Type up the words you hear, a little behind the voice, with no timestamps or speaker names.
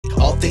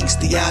things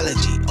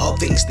theology, all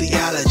things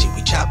theology.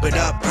 We chop it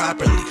up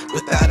properly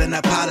without an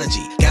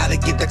apology. Gotta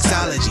give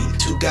doxology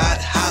to God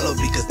hollow,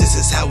 because this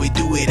is how we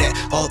do it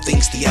at All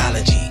Things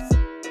Theology.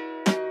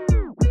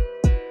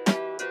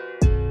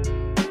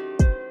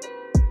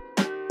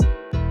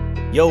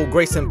 Yo,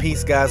 grace and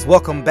peace, guys.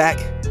 Welcome back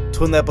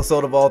to an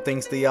episode of All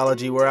Things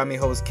Theology, where I'm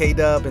your host,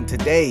 Kdub, and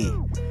today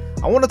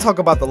I want to talk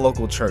about the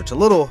local church, a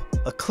little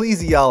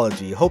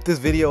ecclesiology. Hope this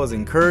video is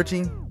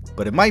encouraging,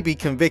 but it might be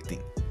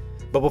convicting.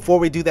 But before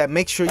we do that,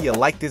 make sure you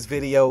like this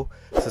video,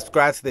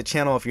 subscribe to the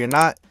channel if you're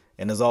not,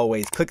 and as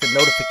always, click the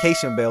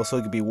notification bell so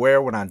you can be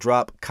aware when I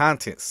drop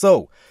content.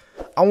 So,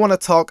 I want to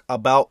talk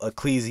about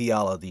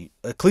ecclesiology,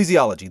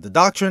 the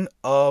doctrine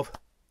of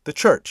the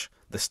church,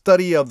 the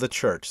study of the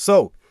church.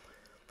 So,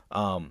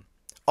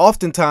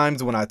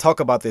 oftentimes when I talk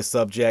about this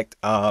subject,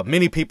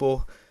 many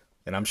people,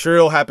 and I'm sure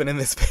it'll happen in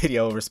this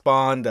video,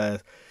 respond,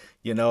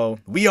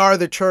 we are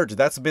the church.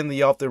 That's been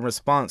the often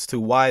response to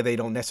why they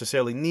don't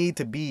necessarily need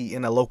to be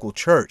in a local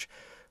church,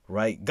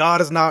 right?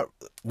 God is not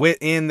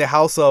within the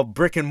house of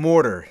brick and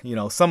mortar,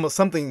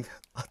 something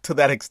to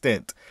that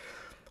extent.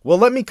 Well,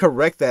 let me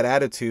correct that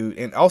attitude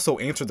and also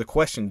answer the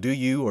question, do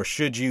you or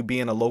should you be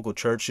in a local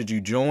church? Should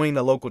you join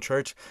a local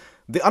church?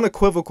 The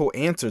unequivocal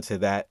answer to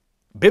that,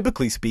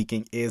 biblically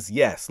speaking, is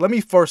yes. Let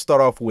me first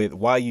start off with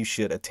why you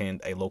should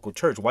attend a local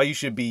church, why you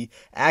should be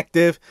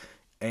active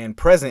and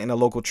present in a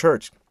local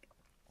church.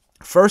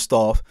 First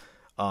off,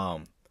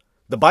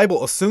 the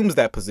Bible assumes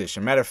that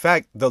position. Matter of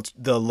fact,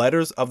 the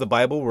letters of the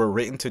Bible were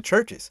written to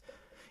churches.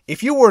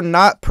 If you were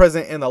not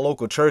present in a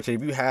local church,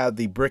 if you had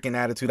the bricking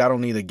attitude, I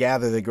don't need to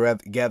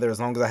gather as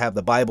long as I have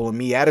the Bible in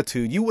me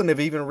attitude, you wouldn't have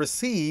even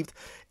received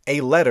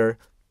a letter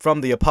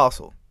from the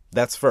apostle.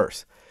 That's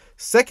first.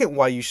 Second,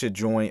 why you should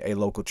join a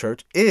local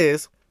church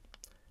is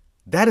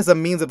that is a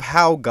means of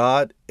how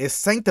God is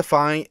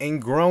sanctifying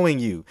and growing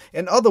you.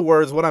 In other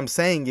words, what I'm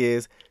saying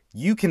is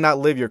you cannot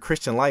live your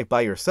Christian life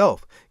by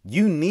yourself.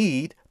 You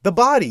need the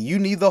body. You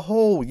need the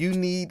whole. You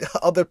need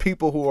other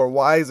people who are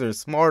wiser,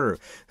 smarter,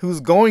 who's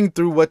going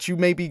through what you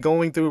may be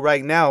going through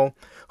right now,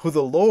 who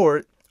the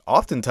Lord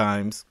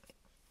oftentimes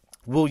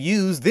will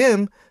use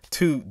them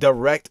to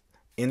direct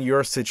in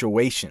your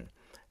situation.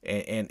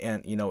 And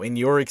in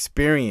your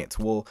experience,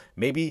 will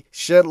maybe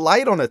shed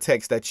light on a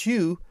text that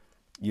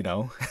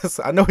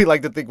I know we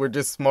like to think we're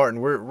just smart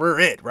and we're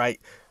it, right?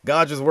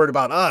 God just worried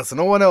about us and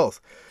no one else.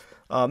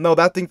 No,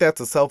 I think that's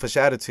a selfish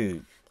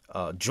attitude.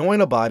 Join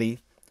a body,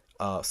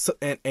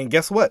 and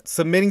guess what?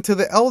 Submitting to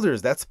the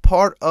elders. That's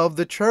part of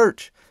the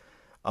church.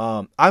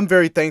 I'm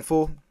very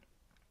thankful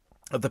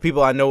of the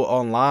people I know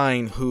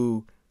online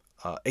who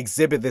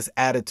exhibit this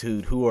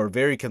attitude, who are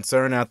very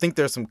concerned. And I think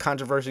there's some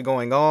controversy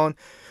going on,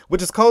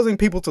 which is causing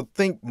people to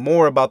think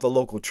more about the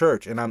local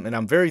church. And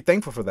I'm very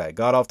thankful for that.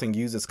 God often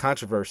uses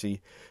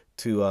controversy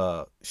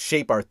to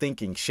shape our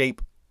thinking,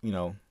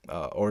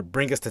 or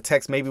bring us to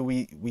text maybe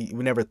we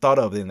never thought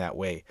of in that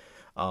way.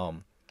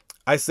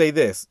 I say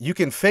this: you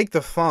can fake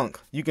the funk.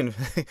 You can,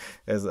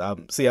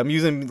 I'm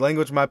using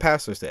language my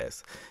pastor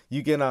says.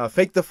 You can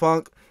fake the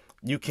funk.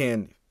 You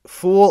can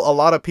fool a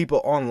lot of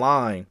people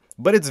online.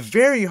 But it's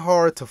very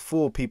hard to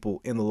fool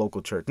people in the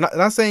local church.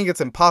 Not saying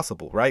it's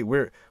impossible, right?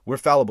 We're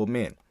fallible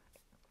men.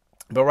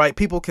 But right,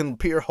 people can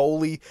appear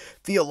holy,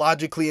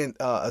 theologically and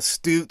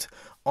astute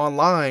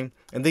online,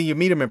 and then you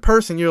meet them in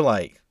person, you're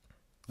like,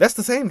 that's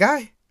the same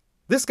guy.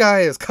 This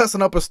guy is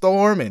cussing up a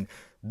storm and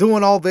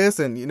doing all this,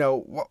 and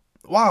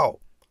wow.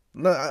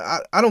 No,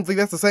 I don't think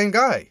that's the same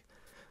guy.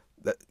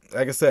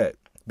 Like I said,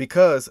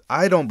 because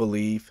I don't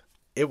believe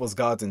it was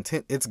God's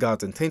intent. It's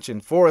God's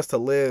intention for us to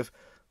live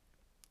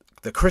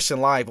the Christian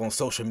life on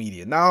social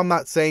media. Now, I'm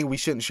not saying we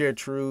shouldn't share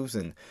truths,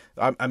 and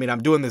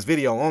I'm doing this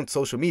video on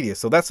social media,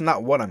 so that's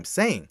not what I'm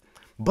saying.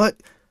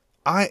 But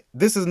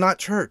this is not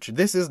church.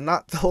 This is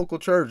not the local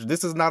church.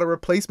 This is not a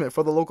replacement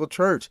for the local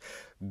church.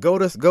 Go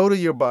to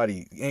your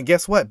body, and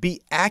guess what?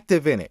 Be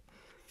active in it.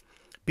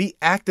 Be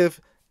active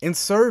in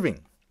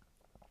serving.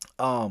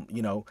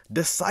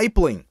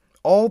 Discipling.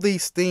 All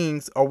these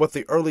things are what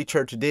the early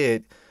church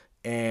did,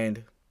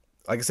 and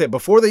like I said,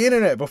 before the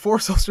internet, before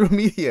social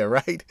media,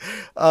 right?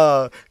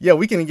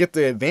 We can get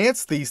to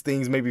advance these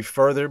things maybe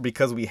further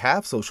because we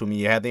have social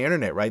media, have the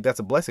internet, right? That's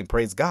a blessing.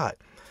 Praise God.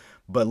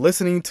 But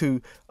listening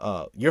to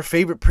your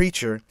favorite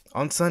preacher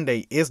on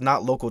Sunday is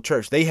not local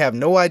church. They have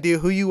no idea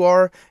who you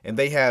are, and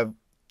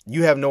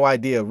you have no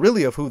idea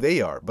really of who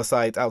they are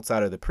besides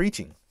outside of the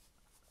preaching.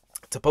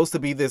 It's supposed to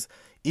be this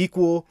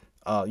equal,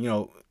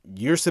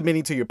 you're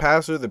submitting to your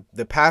pastor.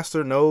 The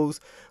pastor knows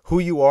who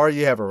you are.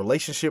 You have a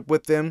relationship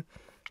with them.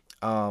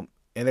 And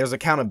there's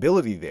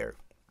accountability there.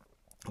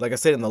 Like I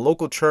said, in the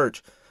local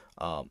church,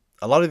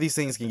 a lot of these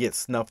things can get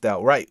snuffed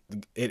out, right?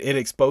 It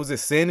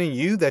exposes sin in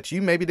you that you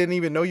maybe didn't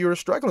even know you were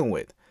struggling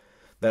with.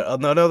 That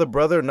another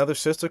brother, another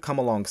sister come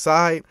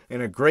alongside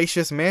in a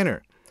gracious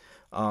manner.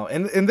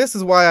 And this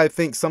is why I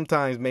think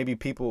sometimes maybe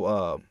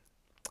people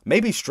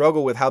maybe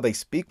struggle with how they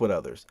speak with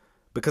others,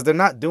 because they're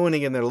not doing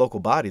it in their local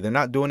body. They're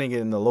not doing it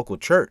in the local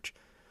church.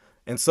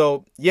 And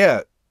so,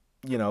 yeah,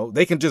 you know,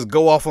 they can just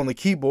go off on the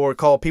keyboard,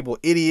 call people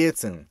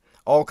idiots and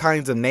all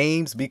kinds of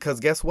names, because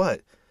guess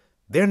what?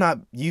 They're not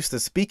used to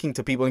speaking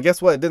to people. And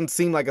guess what? It doesn't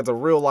seem like it's a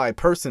real live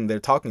person they're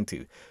talking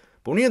to.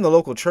 But when you're in the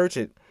local church,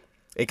 it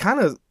kind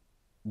of,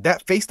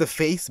 that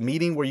face-to-face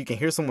meeting where you can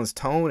hear someone's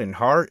tone and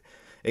heart,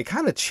 it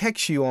kind of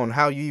checks you on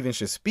how you even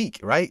should speak,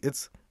 right?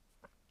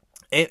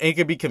 And it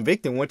can be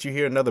convicting once you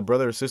hear another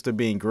brother or sister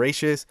being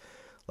gracious.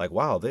 Like,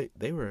 wow,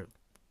 they were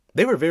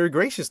very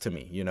gracious to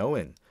me, you know.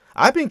 And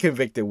I've been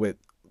convicted with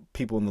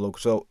people in the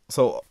local.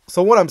 So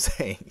what I'm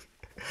saying,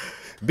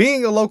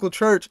 being a local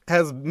church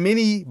has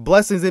many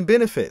blessings and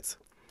benefits.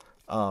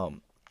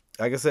 Like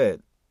I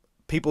said,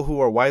 people who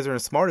are wiser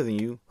and smarter than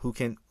you, who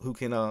can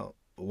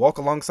walk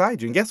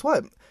alongside you. And guess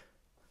what?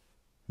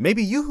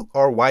 Maybe you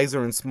are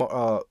wiser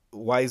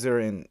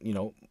and you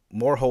know,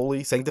 more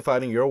holy,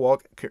 sanctified in your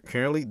walk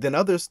currently than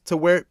others, to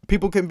where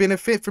people can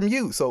benefit from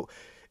you. So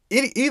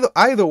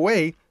either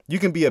way, you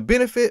can be a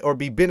benefit or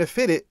be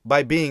benefited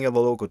by being in the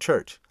local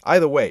church.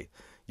 Either way,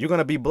 you're going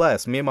to be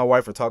blessed. Me and my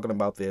wife were talking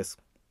about this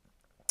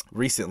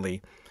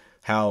recently,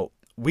 how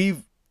we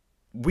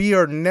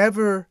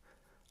never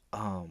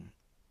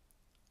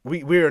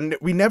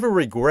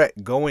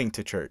regret going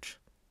to church.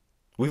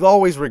 We've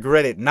always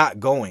regretted not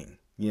going,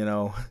 you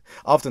know.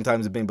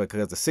 Oftentimes it's been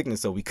because of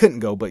sickness, so we couldn't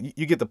go, but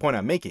you get the point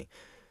I'm making.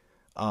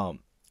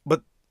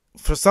 But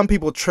for some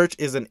people, church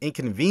is an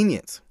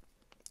inconvenience.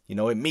 You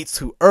know, it meets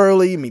too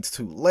early, meets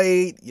too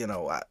late. You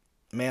know,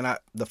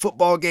 the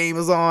football game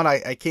is on.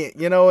 I can't,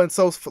 you know. And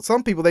so for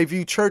some people, they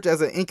view church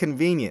as an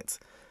inconvenience.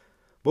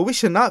 But we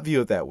should not view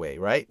it that way,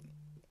 right?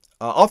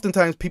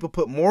 Oftentimes, people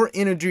put more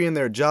energy in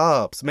their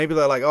jobs. Maybe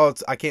they're like, oh,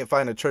 I can't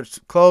find a church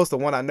close. The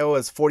one I know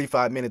is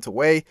 45 minutes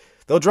away.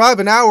 They'll drive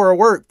an hour of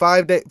work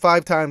 5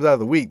 times out of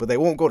the week, but they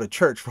won't go to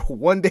church for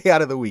one day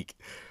out of the week,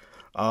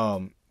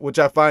 which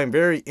I find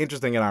very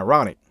interesting and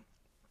ironic.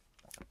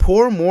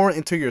 Pour more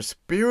into your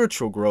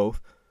spiritual growth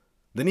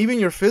than even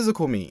your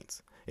physical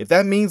means. If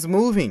that means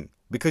moving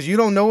because you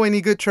don't know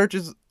any good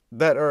churches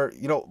that are,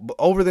 you know,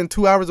 over than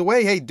 2 hours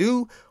away, hey,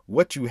 do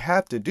what you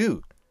have to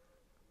do,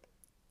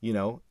 you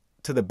know,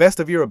 to the best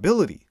of your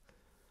ability.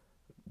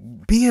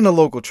 Be in a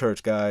local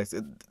church, guys.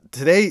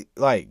 Today,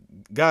 like,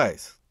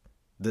 guys,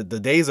 the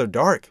days are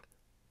dark,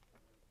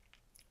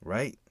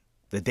 right?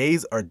 The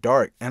days are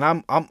dark,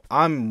 and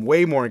I'm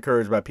way more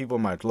encouraged by people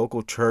in my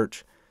local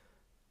church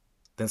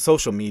than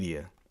social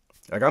media.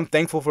 Like, I'm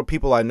thankful for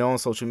people I know on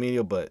social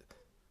media, but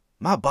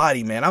my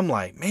body, man, I'm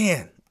like,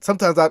 man,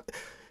 sometimes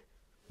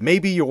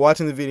maybe you're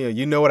watching the video,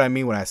 you know what I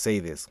mean when I say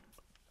this.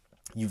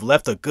 You've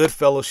left a good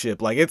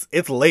fellowship. Like,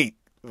 it's late,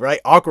 right?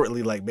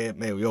 Awkwardly, like,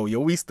 man, yo,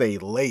 we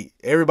stayed late.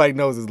 Everybody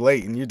knows it's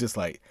late, and you're just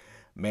like,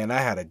 man, I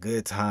had a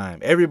good time.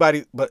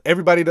 Everybody's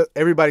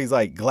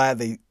like glad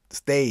they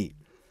stayed,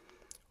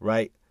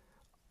 right?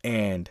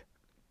 And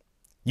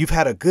you've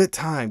had a good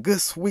time, good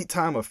sweet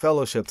time of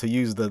fellowship, to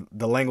use the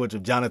language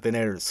of Jonathan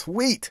Edwards.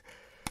 Sweet.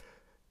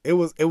 It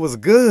was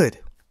good.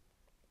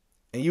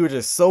 And you were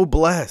just so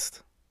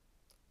blessed.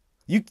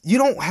 You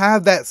don't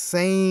have that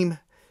same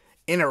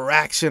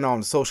interaction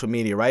on social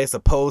media, right? It's a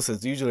post,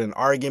 it's usually an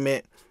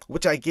argument,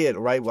 which I get,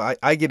 right? Well,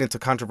 I get into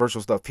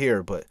controversial stuff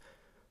here, but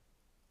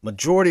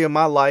majority of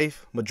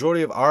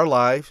our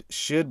lives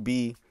should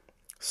be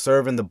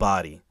serving the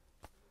body,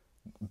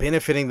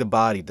 benefiting the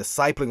body,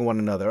 discipling one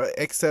another,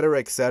 etc.,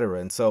 etc.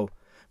 And so,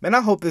 man,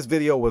 I hope this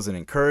video was an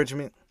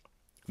encouragement.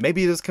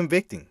 Maybe it is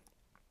convicting.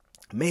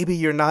 Maybe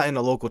you're not in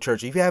a local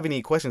church. If you have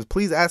any questions,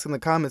 please ask in the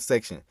comments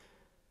section.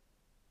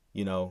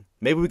 You know,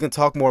 maybe we can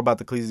talk more about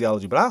the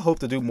ecclesiology, but I hope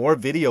to do more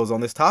videos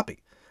on this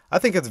topic. I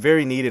think it's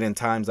very needed in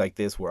times like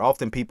this, where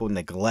often people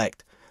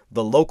neglect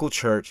the local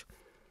church.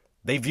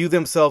 They view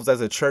themselves as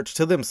a church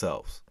to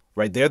themselves,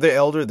 right? They're the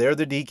elder, they're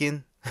the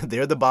deacon,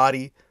 they're the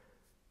body,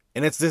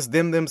 and it's just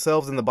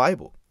themselves in the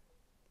Bible.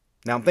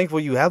 Now, I'm thankful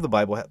you have the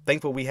Bible,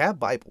 thankful we have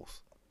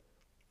Bibles.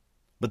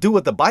 But do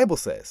what the Bible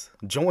says.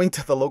 Join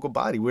to the local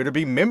body. We're to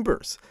be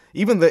members.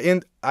 Even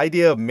the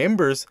idea of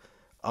members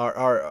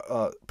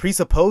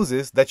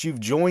presupposes that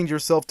you've joined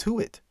yourself to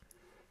it,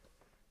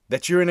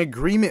 that you're in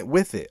agreement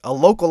with it, a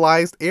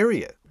localized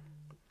area.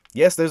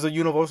 Yes, there's a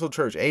universal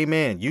church.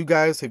 Amen. You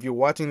guys, if you're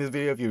watching this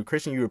video, if you're a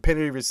Christian, you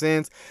repented of your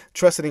sins,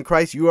 trusted in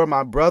Christ, you are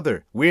my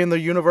brother. We're in the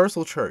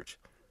universal church.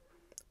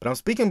 But I'm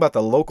speaking about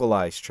the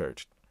localized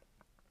church.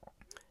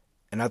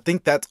 And I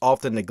think that's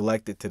often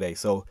neglected today.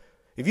 So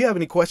if you have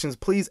any questions,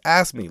 please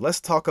ask me.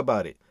 Let's talk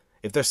about it.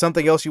 If there's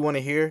something else you want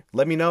to hear,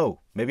 let me know.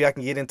 Maybe I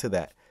can get into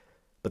that.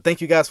 But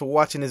thank you guys for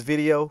watching this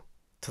video.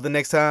 Till the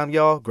next time,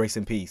 y'all, grace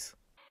and peace.